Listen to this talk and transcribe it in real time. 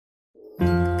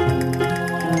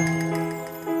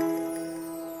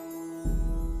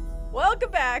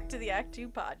Welcome back to the Act 2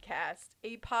 podcast,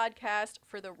 a podcast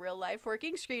for the real-life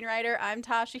working screenwriter. I'm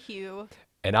Tasha Hugh.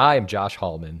 And I am Josh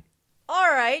Hallman. All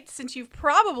right, since you've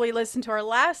probably listened to our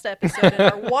last episode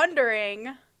and are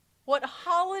wondering what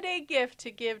holiday gift to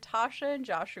give Tasha and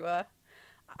Joshua,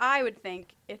 I would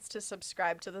think it's to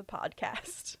subscribe to the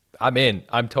podcast. I'm in.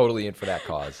 I'm totally in for that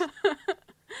cause.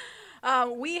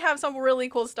 We have some really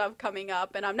cool stuff coming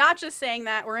up, and I'm not just saying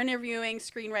that. We're interviewing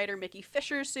screenwriter Mickey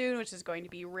Fisher soon, which is going to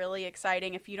be really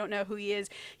exciting. If you don't know who he is,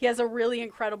 he has a really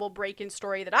incredible break-in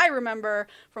story that I remember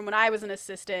from when I was an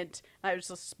assistant. I was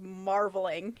just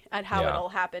marveling at how it all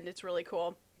happened. It's really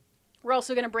cool. We're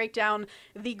also going to break down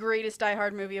the greatest Die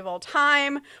Hard movie of all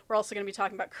time. We're also going to be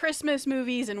talking about Christmas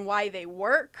movies and why they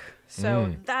work.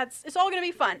 So it's all going to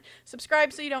be fun.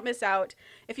 Subscribe so you don't miss out.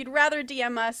 If you'd rather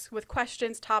DM us with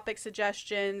questions, topic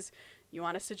suggestions, you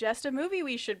want to suggest a movie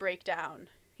we should break down,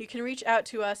 you can reach out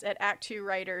to us at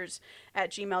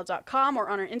act2writers@gmail.com or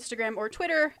on our Instagram or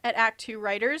Twitter at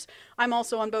act2writers. I'm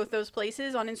also on both those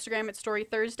places, on Instagram at Story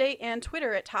Thursday and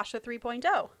Twitter at Tasha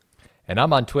 3.0. And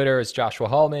I'm on Twitter as Joshua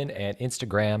Hallman and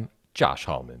Instagram, Josh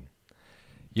Hallman.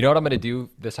 You know what I'm going to do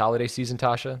this holiday season,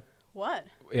 Tasha? What?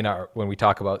 When we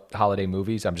talk about holiday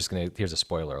movies, here's a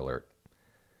spoiler alert.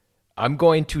 I'm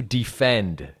going to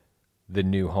defend the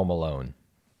new Home Alone.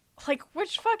 Like,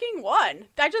 which fucking one?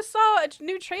 I just saw a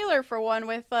new trailer for one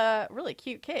with a really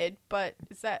cute kid, but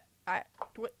is that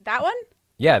that one?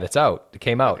 Yeah, that's out. It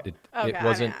came out. Okay. It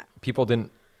wasn't, people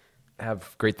didn't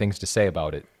have great things to say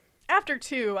about it. After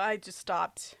 2, I just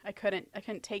stopped. I couldn't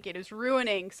take it. It was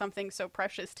ruining something so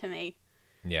precious to me.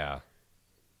 Yeah.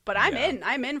 But I'm in.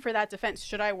 I'm in for that defense.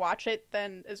 Should I watch it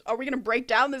then? Are we going to break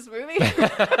down this movie? What's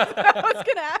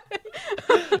going to happen?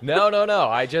 No.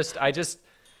 I just,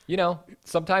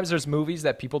 sometimes there's movies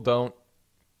that people don't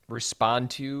respond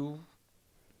to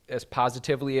as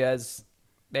positively as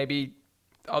maybe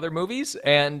other movies.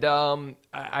 And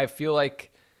I feel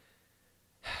like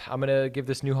I'm going to give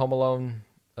this new Home Alone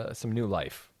some new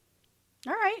life.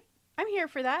 All right. I'm here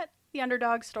for that. The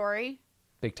underdog story.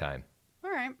 Big time. All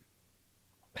right.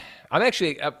 I'm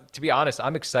actually, to be honest,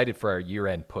 I'm excited for our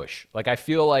year-end push. Like, I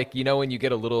feel like, when you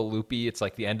get a little loopy, it's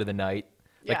like the end of the night.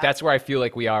 Like, that's where I feel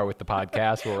like we are with the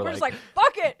podcast. Where we're just like,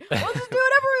 fuck it. We'll just do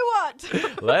whatever we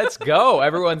want. Let's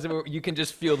go. You can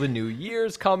just feel the new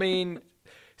year's coming.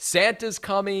 Santa's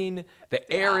coming. The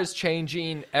air is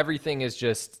changing. Everything is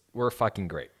just, we're fucking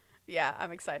great. Yeah,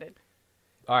 I'm excited.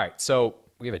 All right, so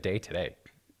we have a day today.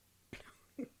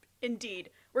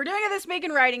 Indeed. We're doing a This Week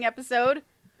in Writing episode.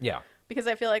 Yeah. Because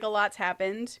I feel like a lot's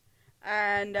happened.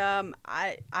 And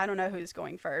I don't know who's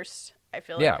going first. I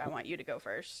feel like I want you to go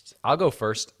first. I'll go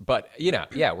first. But,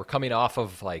 we're coming off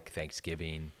of, like,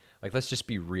 Thanksgiving. Like, let's just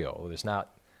be real.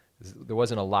 There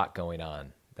wasn't a lot going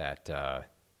on that... a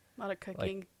lot of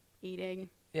cooking, eating.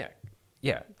 Yeah.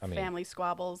 I mean, family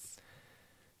squabbles.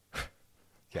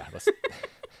 Yeah, let's...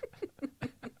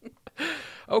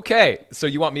 Okay, so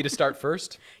you want me to start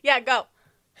first? Yeah, go.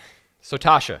 So,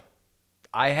 Tasha,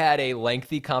 I had a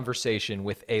lengthy conversation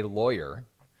with a lawyer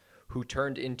who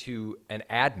turned into an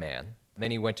ad man.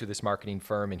 Then he went to this marketing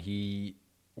firm and he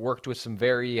worked with some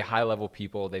very high-level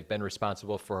people. They've been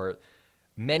responsible for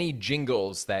many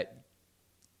jingles that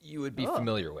you would be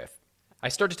familiar with. I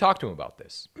started to talk to him about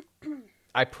this.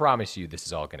 I promise you this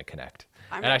is all going to connect.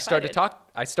 I started to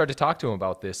talk to him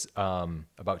about this,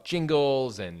 about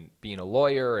jingles and being a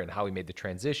lawyer and how he made the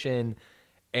transition.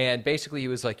 And basically he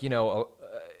was like,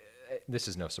 this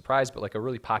is no surprise, but like a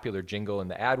really popular jingle in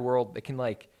the ad world that can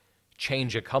like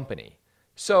change a company.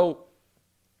 So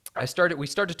we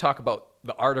started to talk about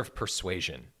the art of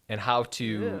persuasion and how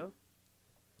to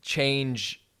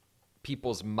change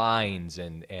people's minds.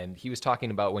 And he was talking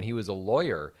about when he was a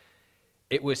lawyer,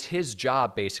 it was his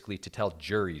job basically to tell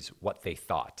juries what they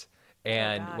thought.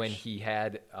 And when he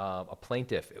had a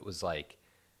plaintiff, it was like,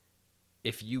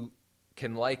 if you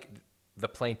can like the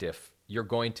plaintiff, you're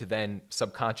going to then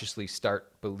subconsciously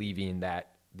start believing that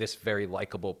this very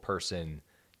likable person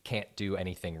can't do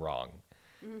anything wrong.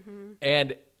 Mm-hmm.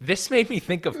 And this made me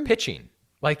think of pitching.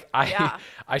 Like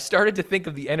I started to think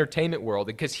of the entertainment world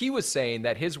because he was saying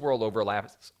that his world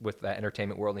overlaps with the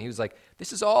entertainment world. And he was like,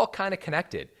 this is all kind of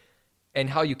connected. And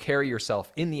how you carry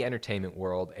yourself in the entertainment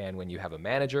world. And when you have a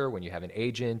manager, when you have an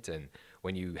agent, and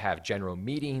when you have general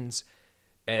meetings,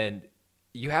 and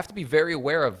you have to be very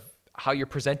aware of how you're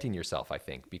presenting yourself, I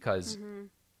think, because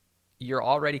you're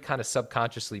already kind of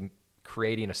subconsciously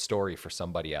creating a story for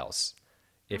somebody else.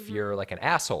 If you're like an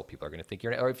asshole, people are going to think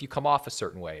or if you come off a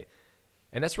certain way.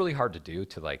 And that's really hard to do,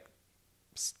 to like,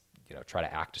 try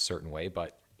to act a certain way.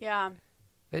 But yeah,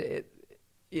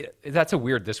 that's a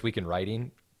weird This Week in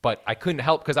Writing. but I couldn't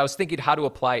help because I was thinking how to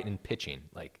apply it in pitching.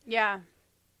 Like, Yeah,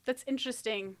 that's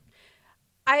interesting.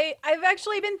 I've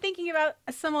actually been thinking about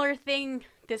a similar thing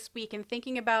this week and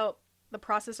thinking about the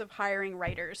process of hiring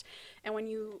writers. And when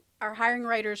you are hiring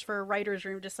writers for a writer's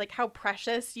room, just like how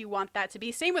precious you want that to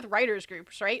be. Same with writers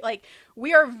groups, right? Like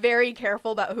we are very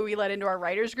careful about who we let into our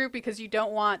writers group because you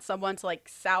don't want someone to like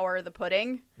sour the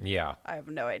pudding. yeah, I have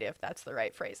no idea if that's the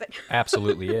right phrasing.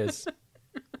 absolutely is.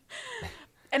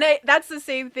 And that's the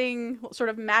same thing sort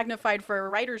of magnified for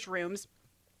writers' rooms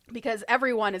because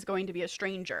everyone is going to be a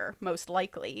stranger, most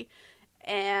likely.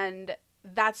 And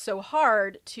that's so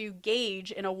hard to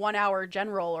gauge in a 1 hour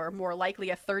general or more likely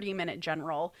a 30-minute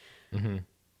general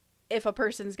if a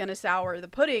person's going to sour the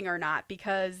pudding or not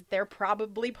because they're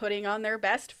probably putting on their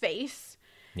best face.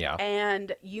 Yeah.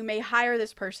 And you may hire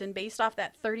this person based off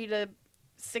that 30 to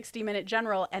 60-minute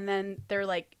general and then they're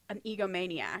like an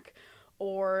egomaniac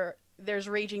or there's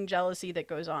raging jealousy that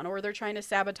goes on or they're trying to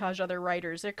sabotage other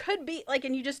writers. There could be like,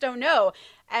 and you just don't know.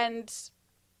 And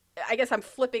I guess I'm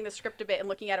flipping the script a bit and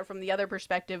looking at it from the other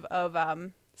perspective of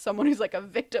someone who's like a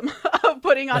victim of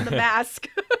putting on the mask.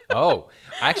 Oh,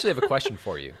 I actually have a question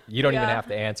for you. You don't even Yeah. have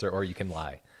to answer or you can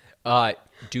lie.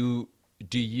 Do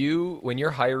you, when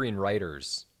you're hiring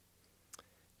writers,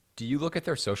 do you look at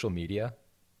their social media?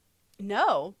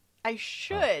 No, I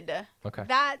should. Okay.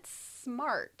 That's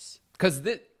smart. Because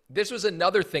this was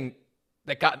another thing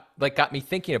that got me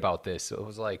thinking about this. So it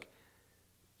was like,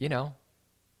 you know,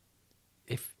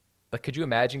 if like, could you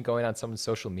imagine going on someone's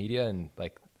social media and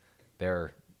like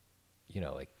they're, you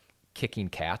know, like kicking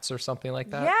cats or something like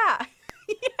that? Yeah.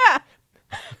 Yeah.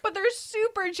 But they're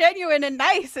super genuine and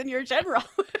nice in your general.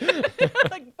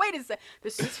 Like, wait a second.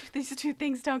 These two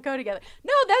things don't go together.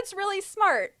 No, that's really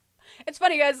smart. It's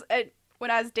funny, guys.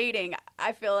 When I was dating,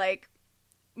 I feel like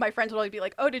my friends would always be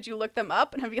like, "Oh, did you look them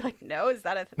up?" And I'd be like, "No, is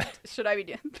that should I be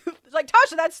doing?" It's like,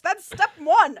 Tasha, that's step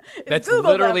one. That's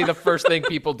Google literally them. the first thing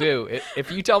people do.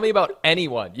 If you tell me about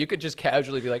anyone, you could just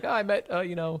casually be like, "Oh, I met,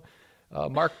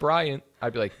 Mark Bryant."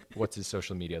 I'd be like, "What's his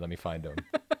social media? Let me find him."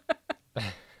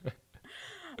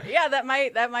 Yeah, that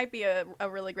might be a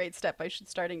really great step I should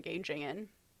start engaging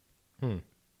in.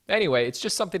 Anyway, it's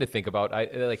just something to think about.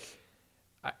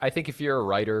 I think if you're a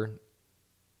writer,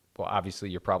 well, obviously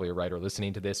you're probably a writer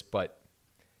listening to this, but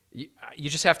you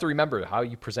just have to remember how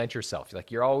you present yourself.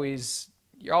 Like you're always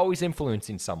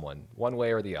influencing someone one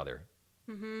way or the other.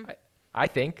 I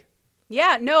think.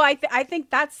 Yeah, no, I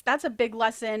think that's a big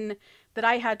lesson that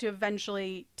I had to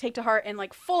eventually take to heart and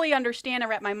like fully understand and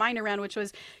wrap my mind around, which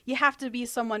was you have to be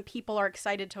someone people are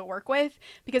excited to work with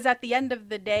because at the end of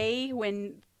the day,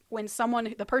 when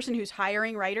the person who's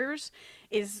hiring writers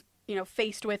is, you know,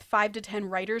 faced with 5 to 10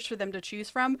 writers for them to choose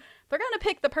from, they're going to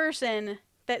pick the person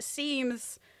that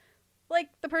seems like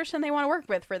the person they want to work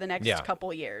with for the next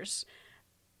couple years.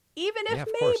 Even if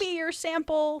maybe your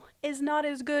sample is not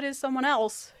as good as someone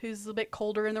else who's a bit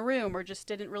colder in the room or just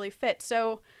didn't really fit.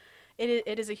 So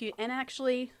it is a huge, and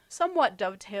actually somewhat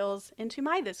dovetails into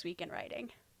my This Week in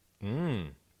Writing,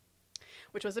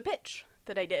 which was a pitch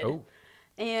that I did. Oh,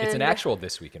 and it's an actual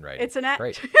This Week in Writing. It's an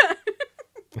Great.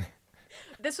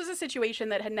 This was a situation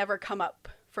that had never come up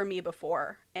for me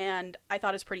before, and I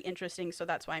thought it was pretty interesting, so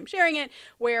that's why I'm sharing it,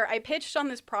 where I pitched on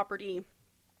this property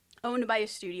owned by a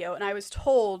studio, and I was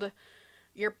told,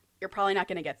 you're probably not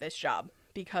going to get this job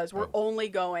because we're only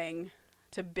going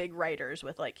to big writers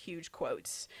with like huge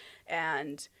quotes,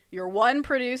 and your one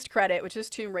produced credit, which is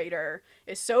Tomb Raider,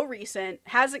 is so recent,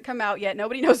 hasn't come out yet,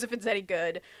 nobody knows if it's any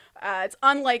good. It's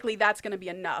unlikely that's going to be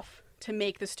enough to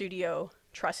make the studio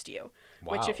trust you.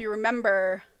 Wow. Which, if you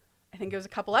remember, I think it was a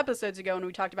couple episodes ago when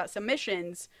we talked about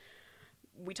submissions,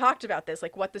 we talked about this,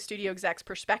 like what the studio exec's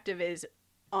perspective is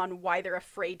on why they're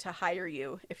afraid to hire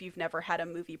you if you've never had a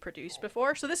movie produced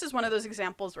before. So this is one of those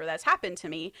examples where that's happened to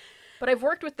me. But I've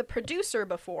worked with the producer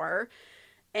before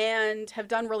and have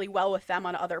done really well with them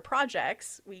on other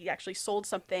projects. We actually sold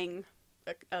something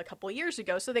a couple of years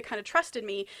ago, so they kind of trusted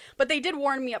me. But they did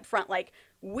warn me up front, like,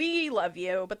 we love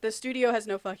you, but the studio has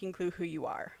no fucking clue who you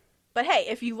are. But hey,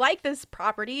 if you like this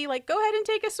property, like, go ahead and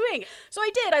take a swing. So I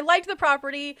did. I liked the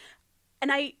property.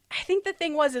 And I think the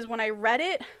thing was, is when I read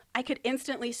it, I could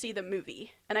instantly see the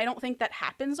movie. And I don't think that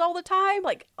happens all the time.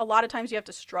 Like, a lot of times you have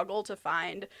to struggle to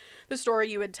find the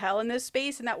story you would tell in this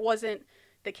space. And that wasn't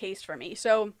the case for me.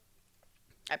 So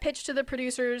I pitched to the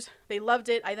producers. They loved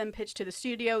it. I then pitched to the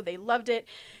studio. They loved it.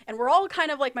 And we're all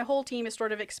kind of like, my whole team is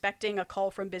sort of expecting a call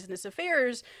from business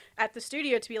affairs at the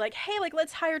studio to be like, hey, like,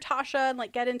 let's hire Tasha and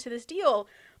like get into this deal.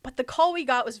 But the call we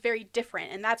got was very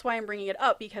different. And that's why I'm bringing it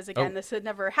up, because again, this had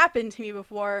never happened to me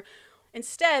before,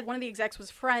 Instead, one of the execs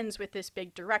was friends with this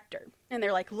big director. And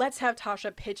they're like, let's have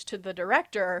Tasha pitch to the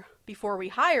director before we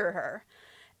hire her.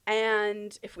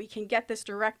 And if we can get this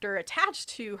director attached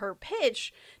to her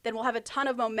pitch, then we'll have a ton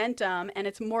of momentum and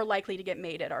it's more likely to get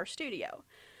made at our studio.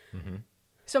 Mm-hmm.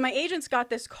 So my agents got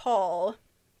this call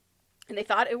and they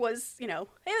thought it was, you know,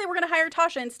 hey, we're going to hire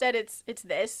Tasha. Instead, it's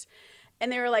this.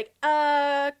 And they were like,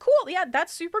 cool. Yeah,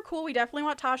 that's super cool. We definitely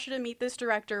want Tasha to meet this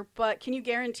director. But can you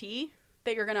guarantee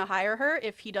that you're going to hire her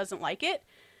if he doesn't like it?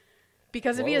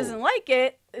 Because if he doesn't like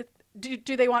it, do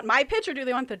they want my pitch or do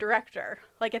they want the director?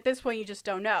 Like, at this point, you just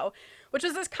don't know. Which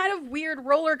is this kind of weird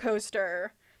roller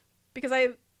coaster. Because I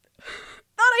thought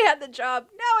I had the job.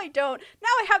 Now I don't. Now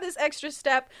I have this extra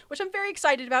step, which I'm very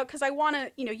excited about because I want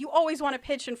to, you know, you always want to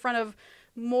pitch in front of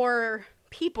more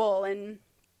people and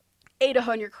A, to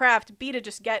hone your craft, B, to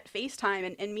just get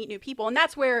FaceTime and meet new people. And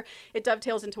that's where it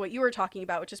dovetails into what you were talking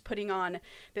about, which is putting on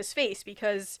this face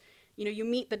because, you know, you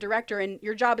meet the director and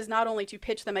your job is not only to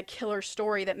pitch them a killer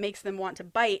story that makes them want to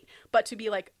bite, but to be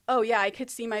like, oh yeah, I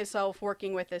could see myself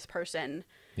working with this person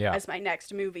as my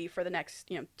next movie for the next,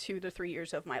 you know, 2 to 3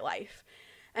 years of my life.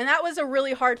 And that was a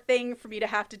really hard thing for me to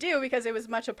have to do because it was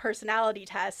much a personality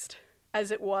test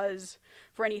as it was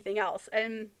for anything else.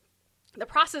 And the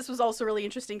process was also really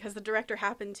interesting because the director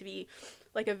happened to be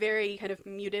like a very kind of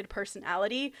muted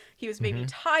personality. He was maybe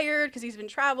tired because he's been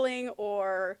traveling,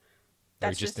 or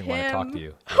that's just him. didn't want to talk to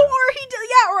you. Yeah. Or he did,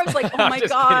 yeah. Or I was like, oh my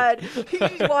God, he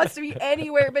just wants to be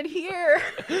anywhere but here.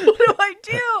 What do I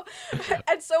do?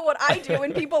 And so what I do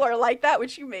when people are like that,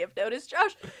 which you may have noticed,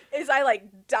 Josh, is I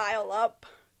like dial up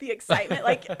the excitement.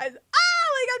 Like, I'm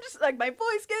just like, my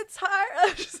voice gets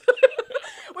higher,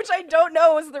 which I don't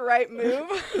know is the right move.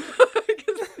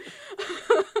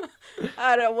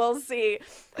 I don't know. We'll see.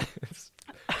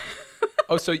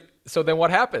 So then what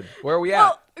happened? Where are we at?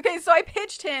 Well, okay, so I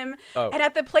pitched him, and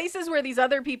at the places where these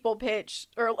other people pitched,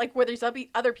 or like where these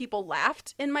other people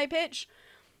laughed in my pitch,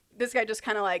 this guy just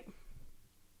kind of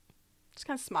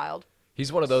smiled.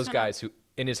 He's one of those guys who,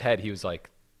 in his head, he was like,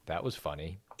 that was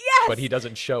funny. Yes! But he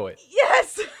doesn't show it.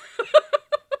 Yes!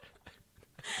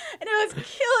 And it was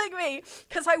killing me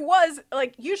because I was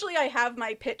like, usually I have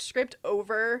my pitch script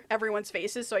over everyone's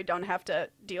faces so I don't have to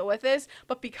deal with this.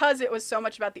 But because it was so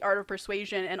much about the art of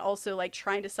persuasion and also like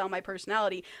trying to sell my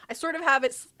personality, I sort of had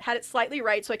it slightly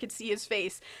right so I could see his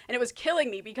face. And it was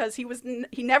killing me because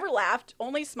he never laughed,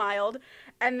 only smiled.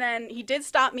 And then he did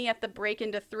stop me at the break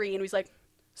into 3 and he was like,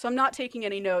 so I'm not taking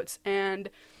any notes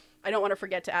and I don't want to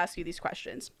forget to ask you these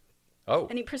questions. Oh.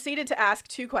 And he proceeded to ask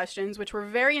 2 questions, which were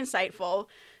very insightful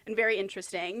and very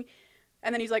interesting.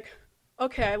 And then he's like,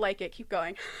 okay, I like it. Keep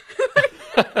going.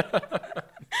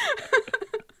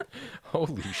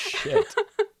 Holy shit.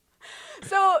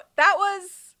 So that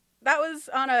was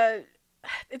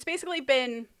it's basically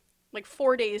been like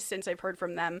 4 days since I've heard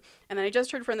from them. And then I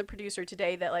just heard from the producer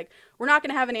today that like, we're not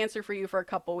going to have an answer for you for a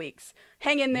couple weeks.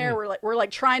 Hang in there. We're like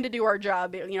trying to do our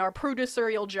job, you know, our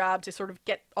producerial job to sort of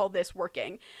get all this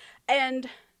working. And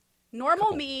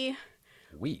normal me...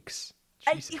 Weeks.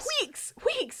 Weeks.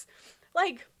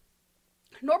 Like,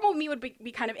 normal me would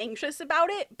be kind of anxious about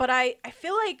it, but I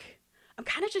feel like I'm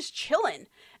kind of just chilling.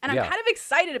 And I'm kind of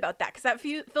excited about that because that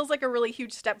feels like a really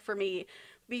huge step for me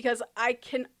because I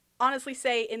can honestly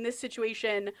say in this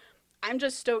situation, I'm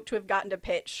just stoked to have gotten to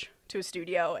pitch to a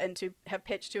studio and to have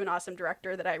pitched to an awesome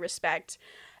director that I respect.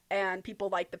 And people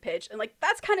like the pitch. And, like,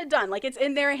 that's kind of done. Like, it's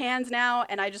in their hands now,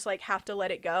 and I just, like, have to let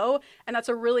it go. And that's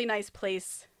a really nice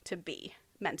place to be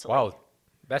mentally. Wow,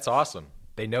 that's awesome.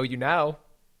 They know you now.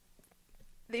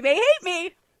 They may hate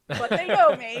me, but they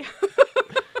know me.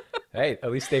 Hey,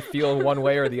 at least they feel one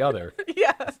way or the other.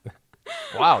 Yeah.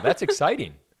 Wow, that's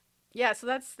exciting. Yeah, so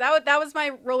that was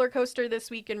my roller coaster this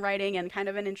week in writing and kind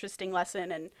of an interesting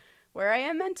lesson and where I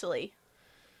am mentally.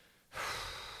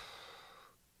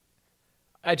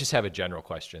 I just have a general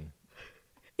question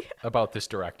about this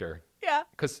director. Yeah.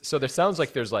 So there sounds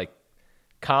like there's like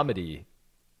comedy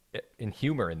and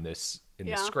humor in this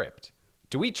the script.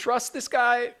 Do we trust this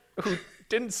guy who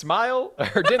didn't smile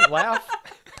or didn't laugh?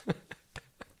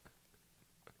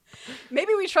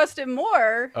 Maybe we trust him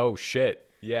more. Oh shit.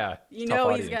 Yeah. You Tough know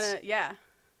audience. he's gonna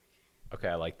Okay,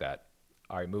 I like that.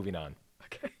 All right, moving on.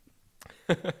 Okay.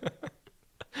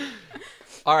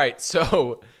 All right,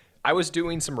 so I was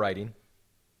doing some writing.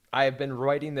 I have been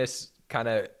writing this kind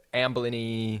of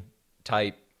Amblin-y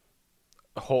type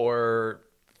horror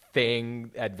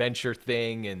thing, adventure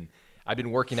thing, and I've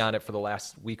been working on it for the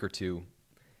last week or 2.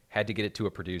 Had to get it to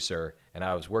a producer, and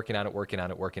I was working on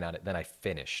it. Then I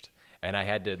finished, and I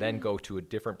had to then go to a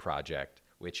different project,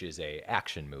 which is a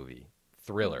action movie,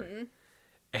 thriller.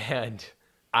 And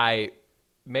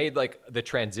made like the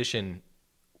transition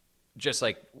just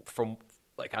like from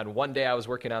like on one day I was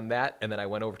working on that and then I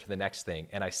went over to the next thing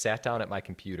and I sat down at my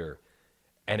computer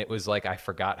and it was like I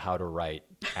forgot how to write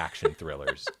action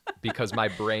thrillers because my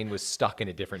brain was stuck in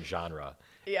a different genre.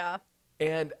 Yeah.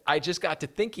 And I just got to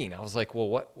thinking, I was like,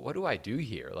 well, what do I do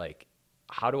here? Like,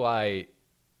 how do I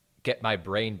get my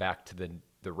brain back to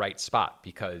the right spot?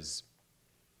 Because,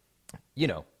 you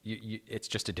know, it's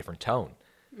just a different tone.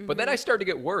 Mm-hmm. But then I started to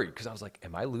get worried because I was like,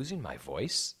 am I losing my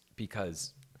voice?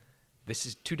 Because this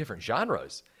is two different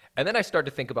genres. And then I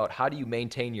started to think about how do you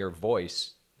maintain your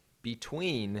voice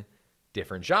between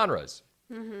different genres?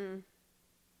 Mm-hmm.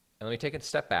 And let me take a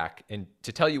step back. And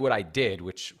to tell you what I did,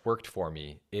 which worked for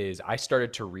me, is I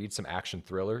started to read some action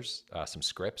thrillers, some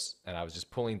scripts, and I was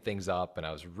just pulling things up and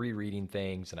I was rereading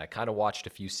things. And I kind of watched a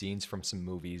few scenes from some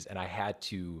movies. And I had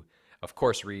to, of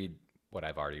course, read what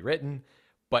I've already written.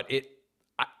 But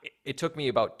it took me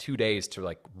about 2 days to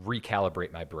like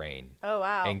recalibrate my brain. Oh,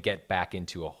 wow. And get back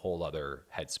into a whole other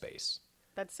headspace.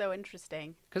 That's so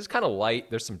interesting. Because it's kind of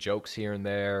light. There's some jokes here and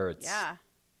there. It's, yeah.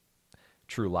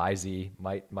 True liesy,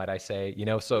 might I say, you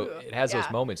know, so Ooh, it has those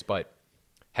moments, but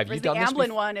have you done the this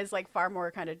Amblin one is like far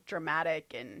more kind of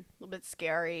dramatic and a little bit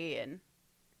scary and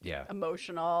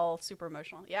emotional, super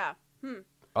emotional. Yeah.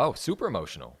 Oh, super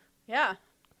emotional. Yeah.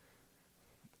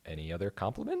 Any other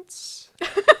compliments?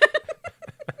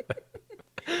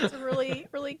 It's a really,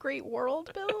 really great world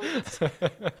build.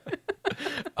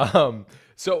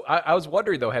 So I was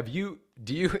wondering though, have you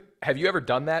ever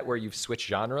done that where you've switched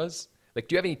genres? Like,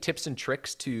 do you have any tips and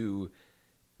tricks to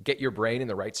get your brain in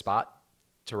the right spot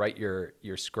to write your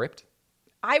script?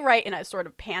 I write in a sort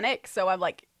of panic, so I'm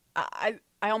like, I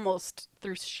almost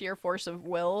through sheer force of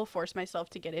will force myself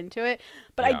to get into it.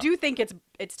 But I do think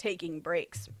it's taking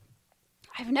breaks.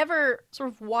 I've never sort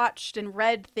of watched and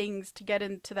read things to get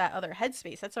into that other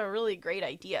headspace. That's a really great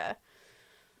idea.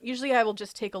 Usually I will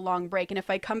just take a long break, and if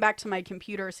I come back to my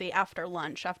computer, say after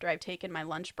lunch, after I've taken my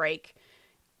lunch break,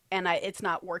 and it's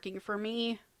not working for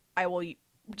me, I will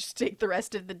just take the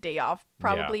rest of the day off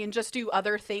probably and just do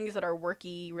other things that are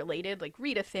worky related, like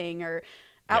read a thing or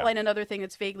outline another thing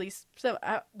that's vaguely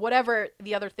whatever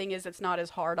the other thing is that's not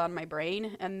as hard on my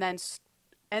brain, and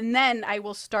then I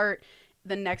will start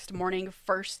the next morning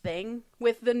first thing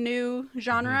with the new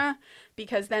genre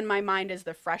because then my mind is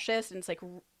the freshest and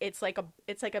it's like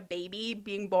a baby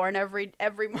being born every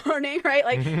morning, right?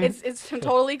 Like it's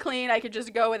totally clean. I could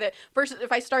just go with it. Versus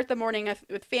if I start the morning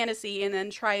with fantasy and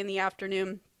then try in the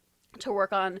afternoon to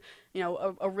work on, you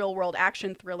know, a real world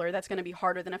action thriller, that's going to be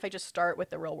harder than if I just start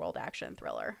with the real world action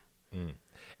thriller.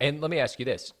 And let me ask you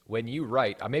this. When you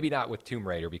write, maybe not with Tomb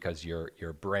Raider because your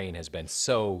brain has been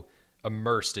so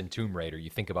immersed in Tomb Raider, you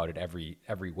think about it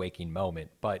every waking moment.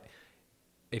 But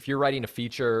if you're writing a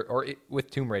feature or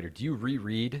with Tomb Raider, do you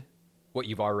reread what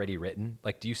you've already written?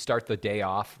 Like, do you start the day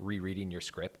off rereading your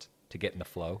script to get in the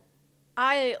flow?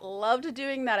 I loved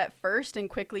doing that at first and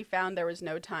quickly found there was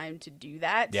no time to do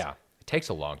that. Yeah, it takes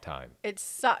a long time. It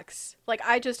sucks. Like,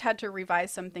 I just had to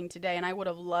revise something today, and I would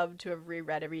have loved to have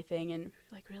reread everything and,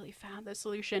 like, really found the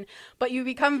solution. But you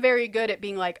become very good at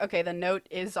being like, okay, the note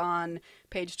is on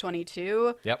page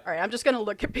 22. Yep. All right, I'm just going to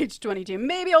look at page 22.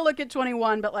 Maybe I'll look at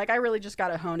 21, but, like, I really just got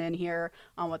to hone in here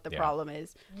on what the problem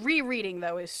is. Rereading,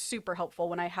 though, is super helpful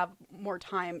when I have more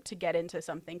time to get into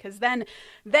something, because then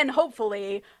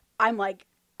hopefully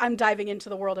I'm diving into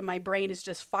the world and my brain is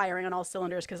just firing on all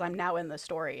cylinders because I'm now in the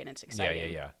story and it's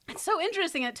exciting. Yeah. It's so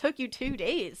interesting. It took you 2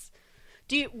 days.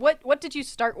 What did you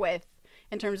start with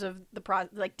in terms of the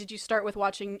like, did you start with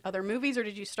watching other movies or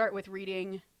did you start with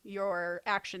reading your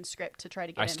action script to try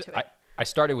to get into it? I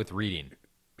started with reading.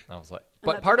 I was like,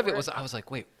 but part of it was, I was like,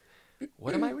 wait,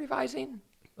 what am I revising?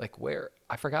 Like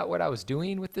I forgot what I was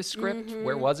doing with this script.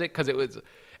 Where was it? Because it was,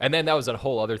 and then that was a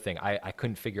whole other thing. I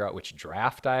couldn't figure out which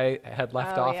draft I had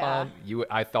left off on.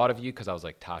 I thought of you because I was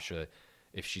like, Tasha,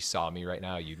 if she saw me right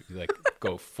now, you'd like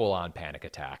go full on panic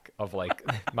attack of like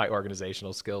my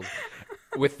organizational skills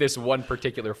with this one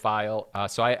particular file.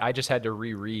 So I just had to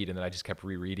reread, and then I just kept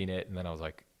rereading it, and then I was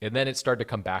like, and then it started to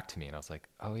come back to me, and I was like,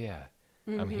 oh yeah,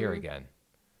 I'm here again.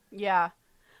 Yeah.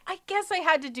 I guess I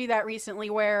had to do that recently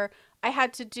where I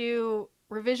had to do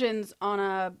revisions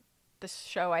on this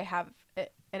show I have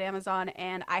at Amazon,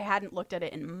 and I hadn't looked at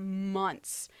it in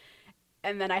months.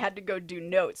 And then I had to go do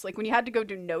notes. Like when you had to go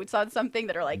do notes on something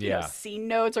that are like, you know, scene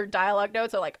notes or dialogue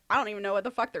notes, are like, I don't even know what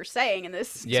the fuck they're saying in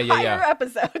this entire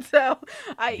episode. So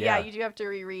you do have to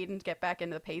reread and get back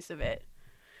into the pace of it.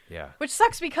 Yeah. Which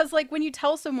sucks because like when you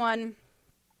tell someone,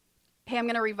 hey, I'm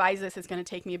going to revise this. It's going to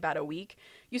take me about a week.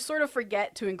 You sort of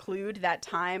forget to include that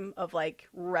time of like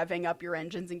revving up your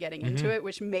engines and getting into it,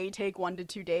 which may take 1 to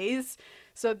 2 days.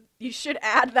 So you should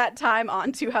add that time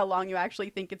onto how long you actually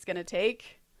think it's going to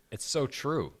take. It's so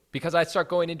true, because I start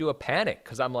going into a panic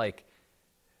because I'm like,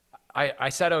 I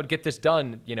said I would get this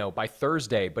done, by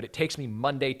Thursday, but it takes me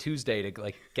Monday, Tuesday to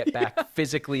like get back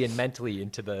physically and mentally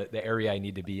into the area I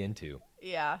need to be into.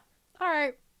 Yeah. All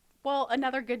right. Well,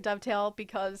 another good dovetail,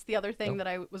 because the other thing that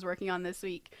I was working on this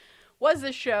week was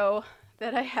this show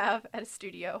that I have at a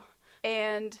studio.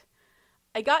 And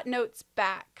I got notes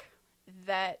back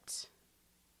that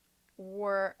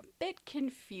were a bit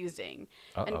confusing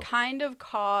and kind of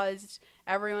caused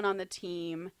everyone on the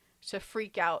team to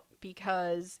freak out,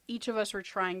 because each of us were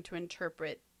trying to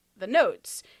interpret the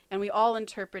notes, and we all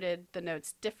interpreted the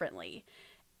notes differently.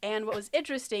 And what was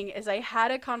interesting is I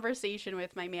had a conversation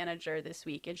with my manager this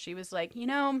week, and she was like,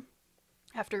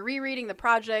 after rereading the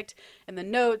project and the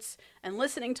notes and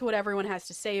listening to what everyone has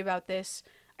to say about this,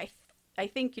 I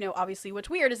think, obviously what's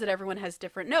weird is that everyone has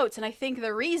different notes. And I think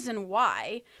the reason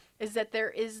why is that there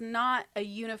is not a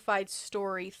unified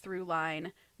story through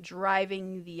line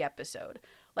driving the episode.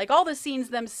 Like, all the scenes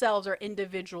themselves are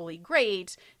individually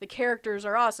great. The characters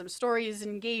are awesome. Story is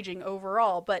engaging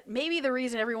overall. But maybe the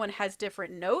reason everyone has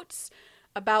different notes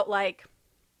about, like,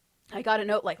 I got a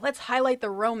note like, let's highlight the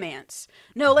romance.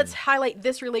 No, let's highlight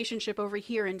this relationship over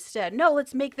here instead. No,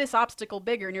 let's make this obstacle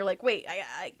bigger. And you're like, wait,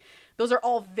 those are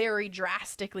all very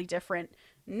drastically different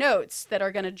notes that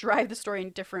are going to drive the story in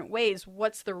different ways.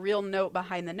 What's the real note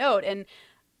behind the note? And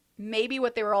maybe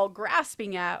what they were all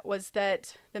grasping at was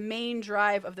that the main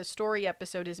drive of the story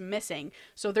episode is missing.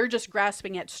 So they're just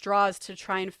grasping at straws to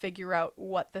try and figure out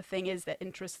what the thing is that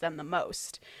interests them the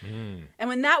most. And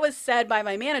when that was said by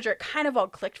my manager, it kind of all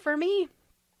clicked for me.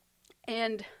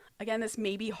 And again, this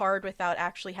may be hard without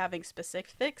actually having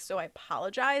specifics, so I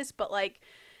apologize. But like,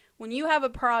 when you have a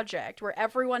project where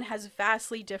everyone has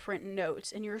vastly different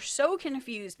notes and you're so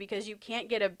confused because you can't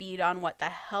get a beat on what the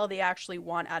hell they actually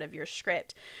want out of your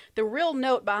script, the real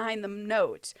note behind the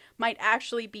note might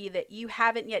actually be that you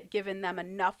haven't yet given them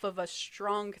enough of a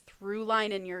strong through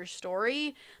line in your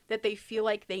story that they feel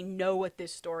like they know what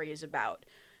this story is about.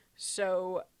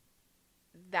 So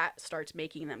that starts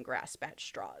making them grasp at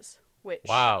straws. Which,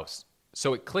 wow.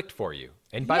 So it clicked for you.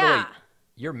 And by the way,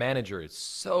 your manager is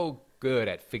so good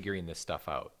at figuring this stuff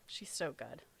out. She's so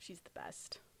good. She's the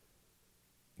best.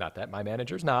 Not that my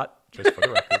manager's not, just for the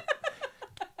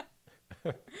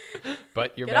record.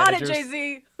 But your Get on it,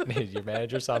 Jay-Z. Your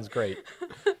manager sounds great.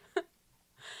 I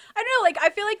don't know, like,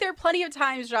 I feel like there are plenty of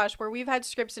times, Josh, where we've had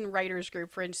scripts in writers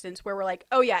group, for instance, where we're like,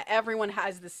 oh yeah, everyone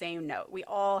has the same note. We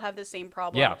all have the same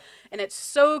problem. Yeah. And it's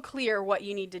so clear what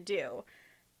you need to do.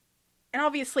 And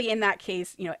obviously in that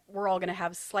case, you know, we're all going to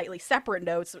have slightly separate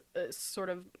notes, sort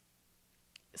of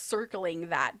circling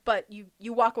that, but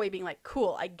you walk away being like,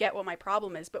 cool, I get what my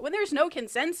problem is. But when there's no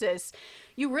consensus,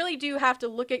 you really do have to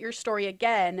look at your story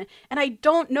again. And I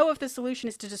don't know if the solution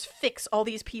is to just fix all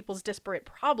these people's disparate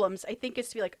problems. I think it's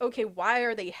to be like, okay, why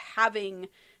are they having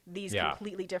these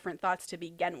completely different thoughts to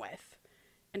begin with,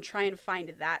 and try and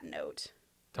find that note.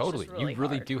 Totally. You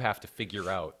really do have to figure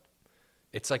out.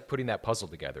 It's like putting that puzzle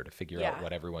together to figure out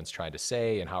what everyone's trying to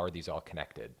say and how are these all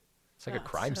connected. It's like a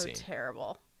crime scene.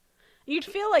 Terrible. You'd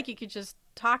feel like you could just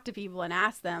talk to people and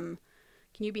ask them,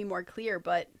 can you be more clear?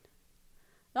 But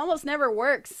it almost never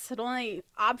works. It only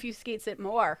obfuscates it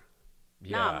more.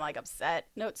 Yeah. Now I'm like upset.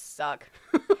 Notes suck.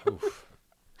 Oof.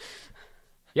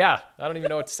 Yeah, I don't even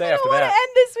know what to say after that. I don't that. want to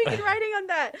end this week in writing on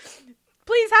that.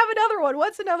 Please have another one.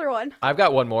 What's another one? I've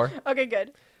got one more. Okay,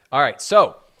 good. All right,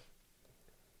 so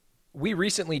we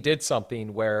recently did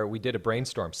something where we did a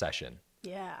brainstorm session.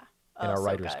 Yeah. In our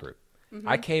writers group. Mm-hmm.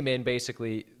 I came in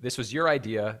basically, this was your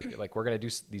idea. Like, we're going to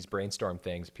do these brainstorm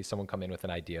things. Someone come in with an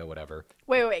idea, whatever.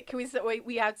 Wait.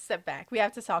 We have to step back. We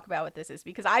have to talk about what this is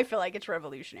because I feel like it's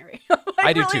revolutionary.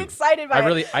 I do really too. Excited by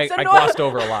it. I glossed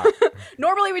over a lot.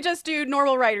 Normally we just do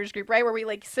normal writers group, right? Where we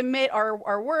like submit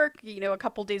our work, you know, a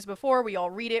couple days before, we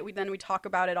all read it. Then we talk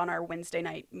about it on our Wednesday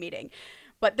night meeting.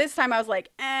 But this time I was like,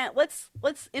 let's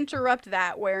interrupt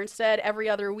that, where instead every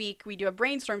other week we do a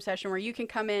brainstorm session where you can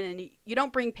come in and you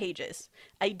don't bring pages,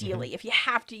 ideally. Mm-hmm. If you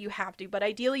have to, you have to. But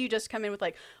ideally you just come in with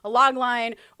like a log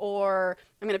line, or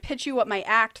I'm going to pitch you what my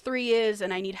act 3 is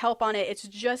and I need help on it.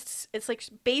 It's like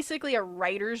basically a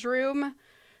writer's room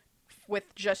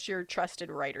with just your trusted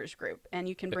writers group, and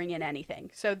you can bring in anything.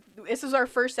 So this is our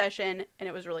first session and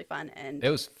it was really fun. And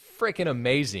it was freaking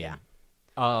amazing. Yeah.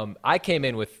 I came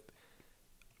in with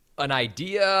an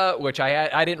idea, which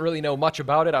I didn't really know much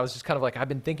about it. I was just kind of like, I've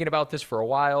been thinking about this for a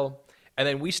while. And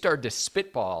then we started to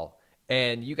spitball.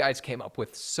 And you guys came up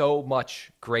with so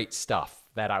much great stuff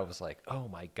that I was like, oh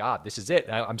my God, this is it.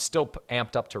 I'm still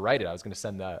amped up to write it. I was going to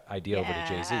send the idea over to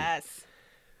Jay-Z. Yes.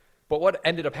 But what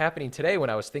ended up happening today when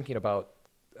I was thinking about,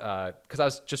 because I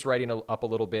was just writing up a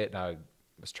little bit and I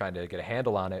was trying to get a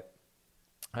handle on it,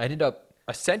 I ended up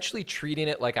essentially treating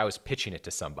it like I was pitching it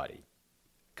to somebody.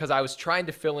 Because I was trying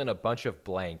to fill in a bunch of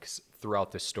blanks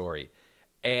throughout the story.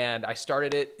 And I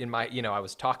started it in my, I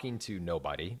was talking to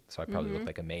nobody, so I probably looked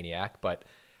like a maniac, but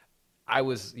I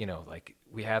was, like,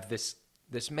 we have this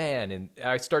man, and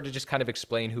I started to just kind of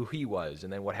explain who he was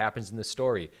and then what happens in the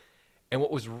story. And what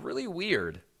was really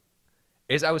weird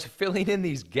is I was filling in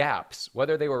these gaps,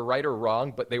 whether they were right or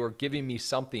wrong, but they were giving me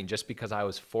something just because I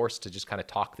was forced to just kind of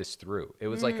talk this through. It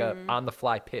was like a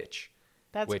on-the-fly pitch.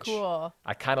 That's which cool.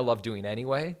 I kind of love doing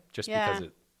anyway, just because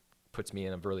it puts me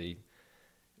in a really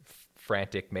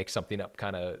frantic, make something up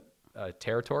kind of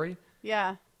territory.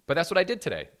 Yeah. But that's what I did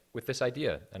today with this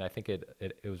idea, and I think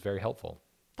it was very helpful.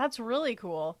 That's really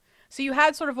cool. So you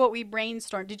had sort of what we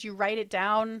brainstormed. Did you write it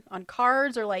down on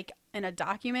cards or like in a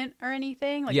document or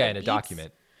anything? Like yeah, the in a beats?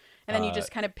 document. And then you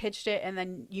just kind of pitched it, and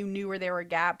then you knew where there were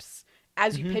gaps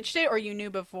as you pitched it, or you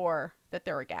knew before that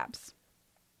there were gaps?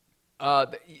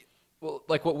 Well,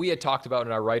 like what we had talked about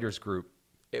in our writers group,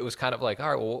 it was kind of like, all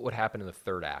right, well, what would happen in the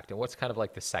third act? And what's kind of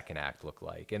like the second act look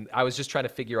like? And I was just trying to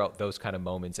figure out those kind of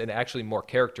moments, and actually more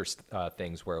character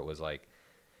things where it was like,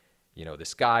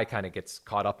 this guy kind of gets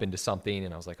caught up into something,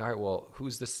 and I was like, all right, well,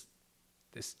 who's this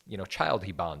child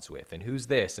he bonds with, and who's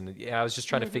this? And I was just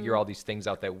trying to figure all these things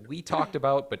out that we talked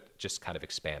about, but just kind of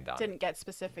expand on. Didn't get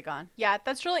specific on. Yeah,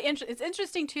 that's really interesting. It's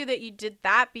interesting too that you did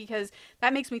that, because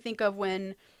that makes me think of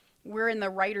when we're in the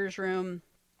writer's room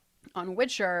on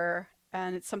Witcher,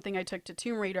 and it's something I took to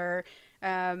Tomb Raider,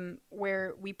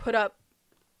 where we put up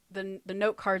the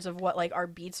note cards of what like our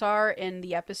beats are in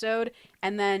the episode,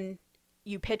 and then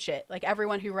you pitch it. Like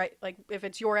everyone who like if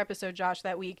it's your episode, Josh,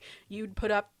 that week, you'd put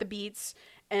up the beats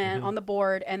and on the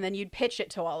board, and then you'd pitch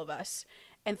it to all of us.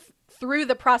 And through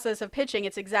the process of pitching,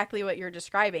 it's exactly what you're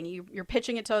describing. You're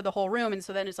pitching it to the whole room, and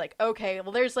so then it's like, okay,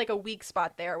 well, there's like a weak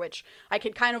spot there, which I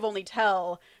can kind of only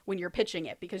tell when you're pitching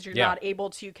it, because you're not able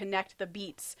to connect the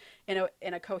beats in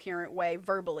a coherent way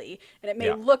verbally. And it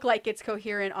may look like it's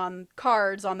coherent on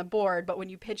cards on the board, but when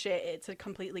you pitch it, it's a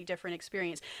completely different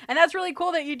experience. And that's really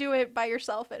cool that you do it by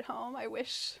yourself at home. I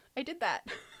wish I did that.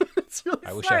 It's really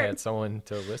I wish smart. I had someone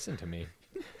to listen to me.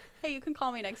 Hey, you can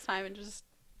call me next time and just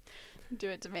do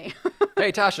it to me.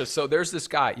 Hey, Tasha, so there's this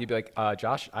guy. You'd be like,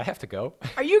 Josh, I have to go.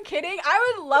 Are you kidding?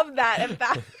 I would love that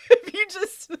if you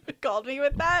just called me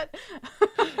with that.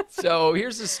 So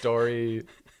here's the story.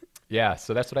 Yeah,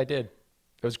 so that's what I did.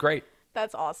 It was great.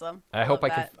 That's awesome. I hope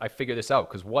love that. I figure this out,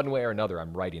 because one way or another,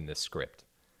 I'm writing this script.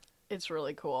 It's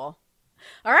really cool.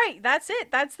 All right, that's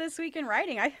it. That's This Week in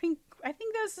Writing. I think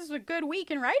this is a good week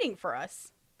in writing for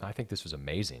us. I think this was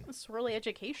amazing. It's really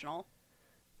educational.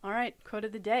 All right, quote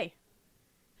of the day.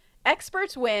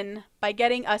 Experts win by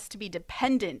getting us to be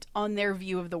dependent on their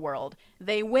view of the world.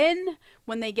 They win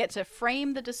when they get to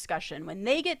frame the discussion, when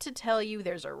they get to tell you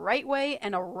there's a right way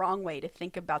and a wrong way to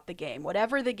think about the game,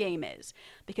 whatever the game is,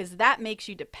 because that makes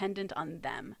you dependent on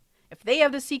them. If they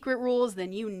have the secret rules,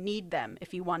 then you need them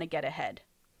if you want to get ahead.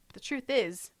 But the truth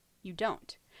is, you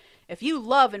don't. If you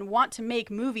love and want to make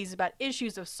movies about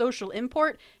issues of social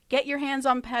import, get your hands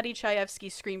on Patty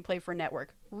Chayefsky's screenplay for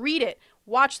Network. Read it,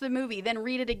 watch the movie, then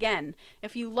read it again.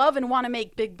 If you love and want to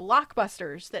make big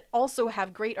blockbusters that also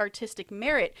have great artistic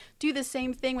merit, do the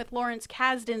same thing with Lawrence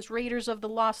Kasdan's Raiders of the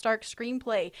Lost Ark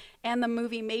screenplay and the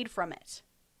movie made from it.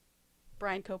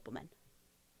 Brian Kopelman.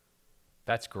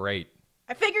 That's great.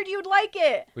 I figured you'd like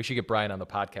it. We should get Brian on the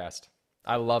podcast.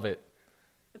 I love it.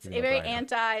 It's a very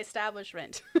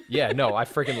anti-establishment. Yeah, no, I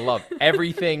freaking love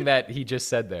everything that he just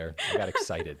said there. I got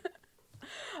excited.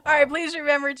 All right, please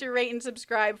remember to rate and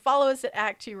subscribe. Follow us at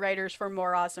Act 2 Writers for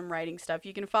more awesome writing stuff.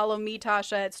 You can follow me,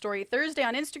 Tasha, at Story Thursday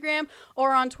on Instagram,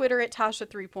 or on Twitter at Tasha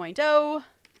 3.0.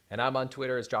 And I'm on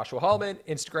Twitter as Joshua Hallman,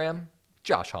 Instagram,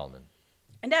 Josh Hallman.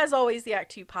 And as always, the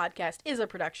Act 2 podcast is a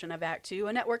production of Act 2,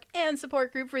 a network and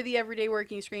support group for the everyday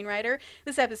working screenwriter.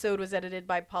 This episode was edited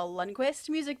by Paul Lundquist,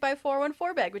 music by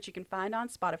 414 Beg, which you can find on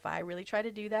Spotify. I really try to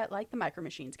do that like the Micro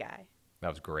Machines guy. That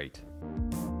was great.